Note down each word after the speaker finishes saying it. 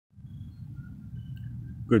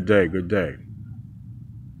Good day, good day.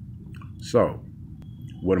 So,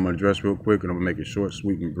 what I'm gonna address real quick, and I'm gonna make it short,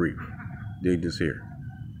 sweet, and brief. Dig this here.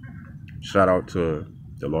 Shout out to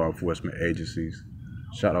the law enforcement agencies.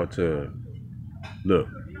 Shout out to look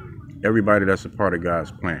everybody that's a part of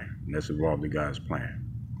God's plan, and that's involved in God's plan.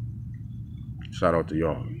 Shout out to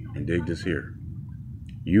y'all, and dig this here.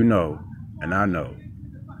 You know, and I know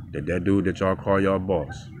that dude that y'all call y'all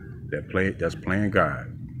boss, that's playing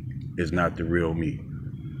God, is not the real me.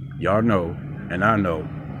 Y'all know, and I know,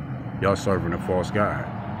 y'all serving a false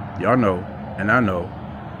God. Y'all know, and I know,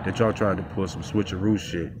 that y'all tried to pull some switcheroo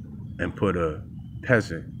shit and put a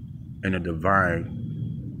peasant in a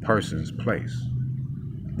divine person's place.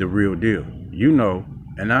 The real deal. You know,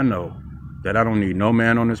 and I know, that I don't need no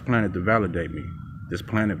man on this planet to validate me. This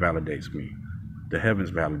planet validates me. The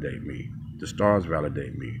heavens validate me. The stars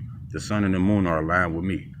validate me. The sun and the moon are aligned with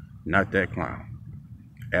me. Not that clown.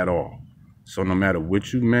 At all. So no matter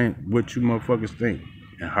what you motherfuckers think,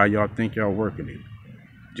 and how y'all think y'all working it,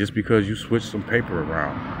 just because you switch some paper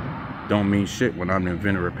around, don't mean shit when I'm the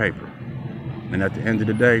inventor of paper. And at the end of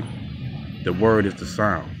the day, the word is the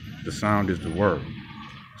sound. The sound is the word.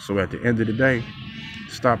 So at the end of the day,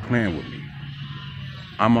 stop playing with me.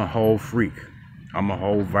 I'm a whole freak. I'm a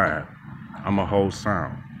whole vibe. I'm a whole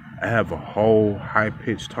sound. I have a whole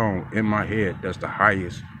high-pitched tone in my head that's the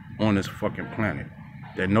highest on this fucking planet,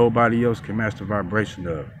 that nobody else can match the vibration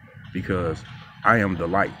of, because I am the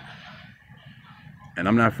light. And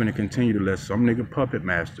I'm not finna continue to let some nigga puppet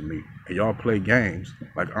master me, and y'all play games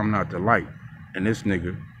like I'm not the light, and this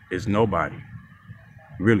nigga is nobody.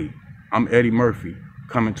 Really, I'm Eddie Murphy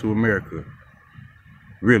coming to America.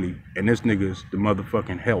 Really, and this nigga's the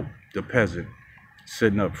motherfucking help, the peasant,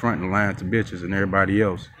 sitting up front and lying to bitches, and everybody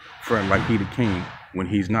else front like he the king when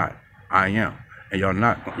he's not. I am. And y'all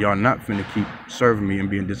not finna keep serving me and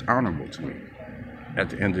being dishonorable to me at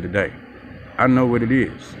the end of the day. I know what it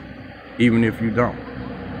is, even if you don't.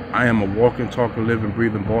 I am a walking, talking, living,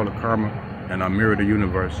 breathing ball of karma, and I mirror the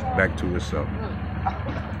universe back to itself.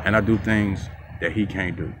 And I do things that he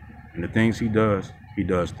can't do. And the things he does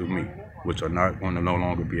through me, which are not going to no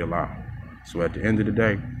longer be allowed. So at the end of the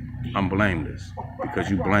day, I'm blameless, because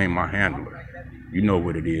you blame my handler. You know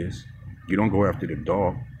what it is. You don't go after the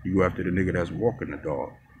dog, you go after the nigga that's walking the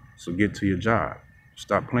dog. So get to your job.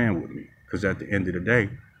 Stop playing with me, because at the end of the day,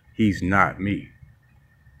 he's not me.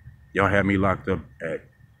 Y'all had me locked up at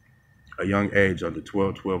a young age under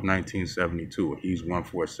 12/12/1972. He's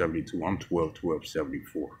 1/4/72. I'm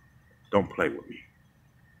 12/12/74. Don't play with me.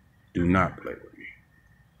 Do not play with me.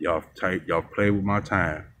 Y'all play with my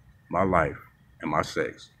time, my life, and my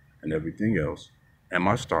sex, and everything else, and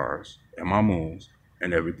my stars, and my moons,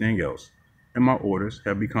 and everything else. And my orders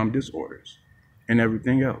have become disorders, and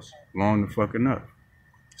everything else. Long the fuck enough.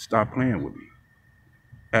 Stop playing with me.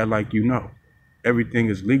 Act like you know. Everything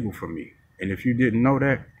is legal for me. And if you didn't know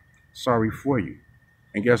that, sorry for you.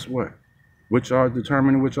 And guess what? What y'all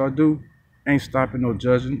determining what y'all do ain't stopping no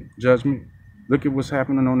judgment. Look at what's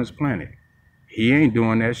happening on this planet. He ain't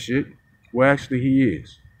doing that shit. Well, actually he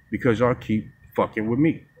is. Because y'all keep fucking with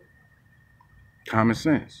me. Common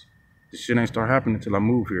sense. This shit ain't start happening until I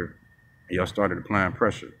moved here and y'all started applying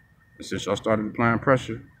pressure. And since y'all started applying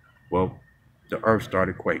pressure, well, the earth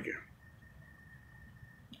started quaking.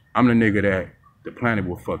 I'm the nigga that the planet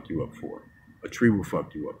will fuck you up for. A tree will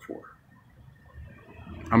fuck you up for.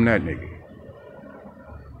 I'm that nigga.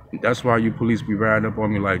 That's why you police be riding up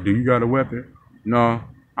on me like, do you got a weapon? No,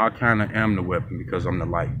 I kinda am the weapon because I'm the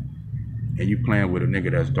light. And you playing with a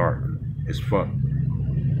nigga that's dark as fuck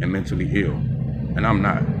and mentally ill. And I'm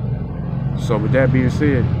not. So with that being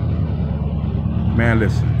said, man,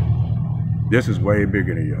 listen, this is way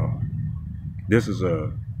bigger than y'all. This is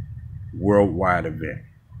a worldwide event.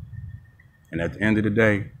 And at the end of the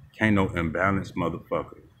day, can't no imbalanced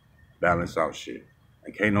motherfucker balance out shit.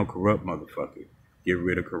 And can't no corrupt motherfucker get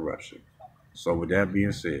rid of corruption. So with that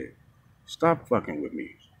being said, stop fucking with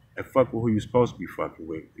me. And fuck with who you're supposed to be fucking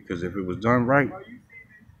with. Because if it was done right,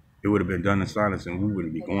 it would have been done in silence and we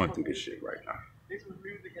wouldn't be going through this shit right now.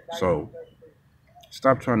 So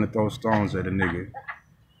stop trying to throw stones at a nigga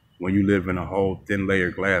when you live in a whole thin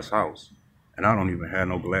layer glass house. And I don't even have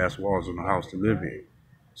no glass walls in the house to live in.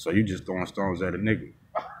 So you just throwing stones at a nigga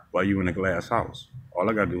while you in a glass house. All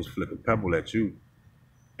I gotta do is flick a pebble at you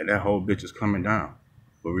and that whole bitch is coming down.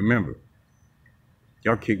 But remember,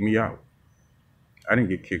 y'all kicked me out. I didn't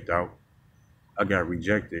get kicked out. I got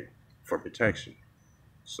rejected for protection.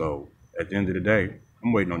 So at the end of the day,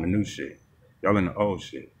 I'm waiting on the new shit. Y'all in the old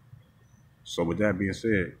shit. So with that being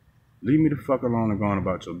said, leave me the fuck alone and go on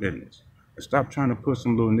about your business. And stop trying to put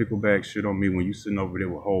some little nickelback shit on me when you sitting over there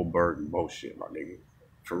with whole bird and bullshit, my nigga.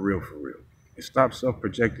 For real, for real. And stop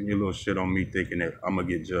self-projecting your little shit on me thinking that I'm going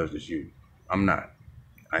to get judged as you. I'm not.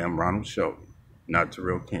 I am Ronald Shelton, not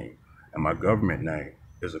Terrell King. And my government name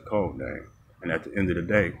is a code name. And at the end of the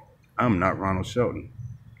day, I'm not Ronald Shelton.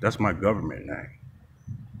 That's my government name.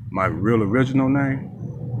 My real original name,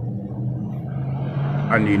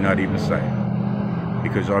 I need not even say.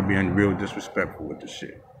 Because y'all being real disrespectful with the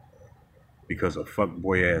shit. Because a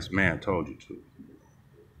fuckboy ass man told you to.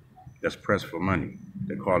 That's pressed for money.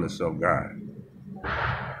 They call itself God.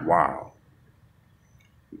 Wow.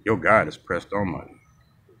 Your God is pressed on money.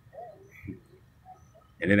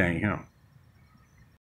 And it ain't him.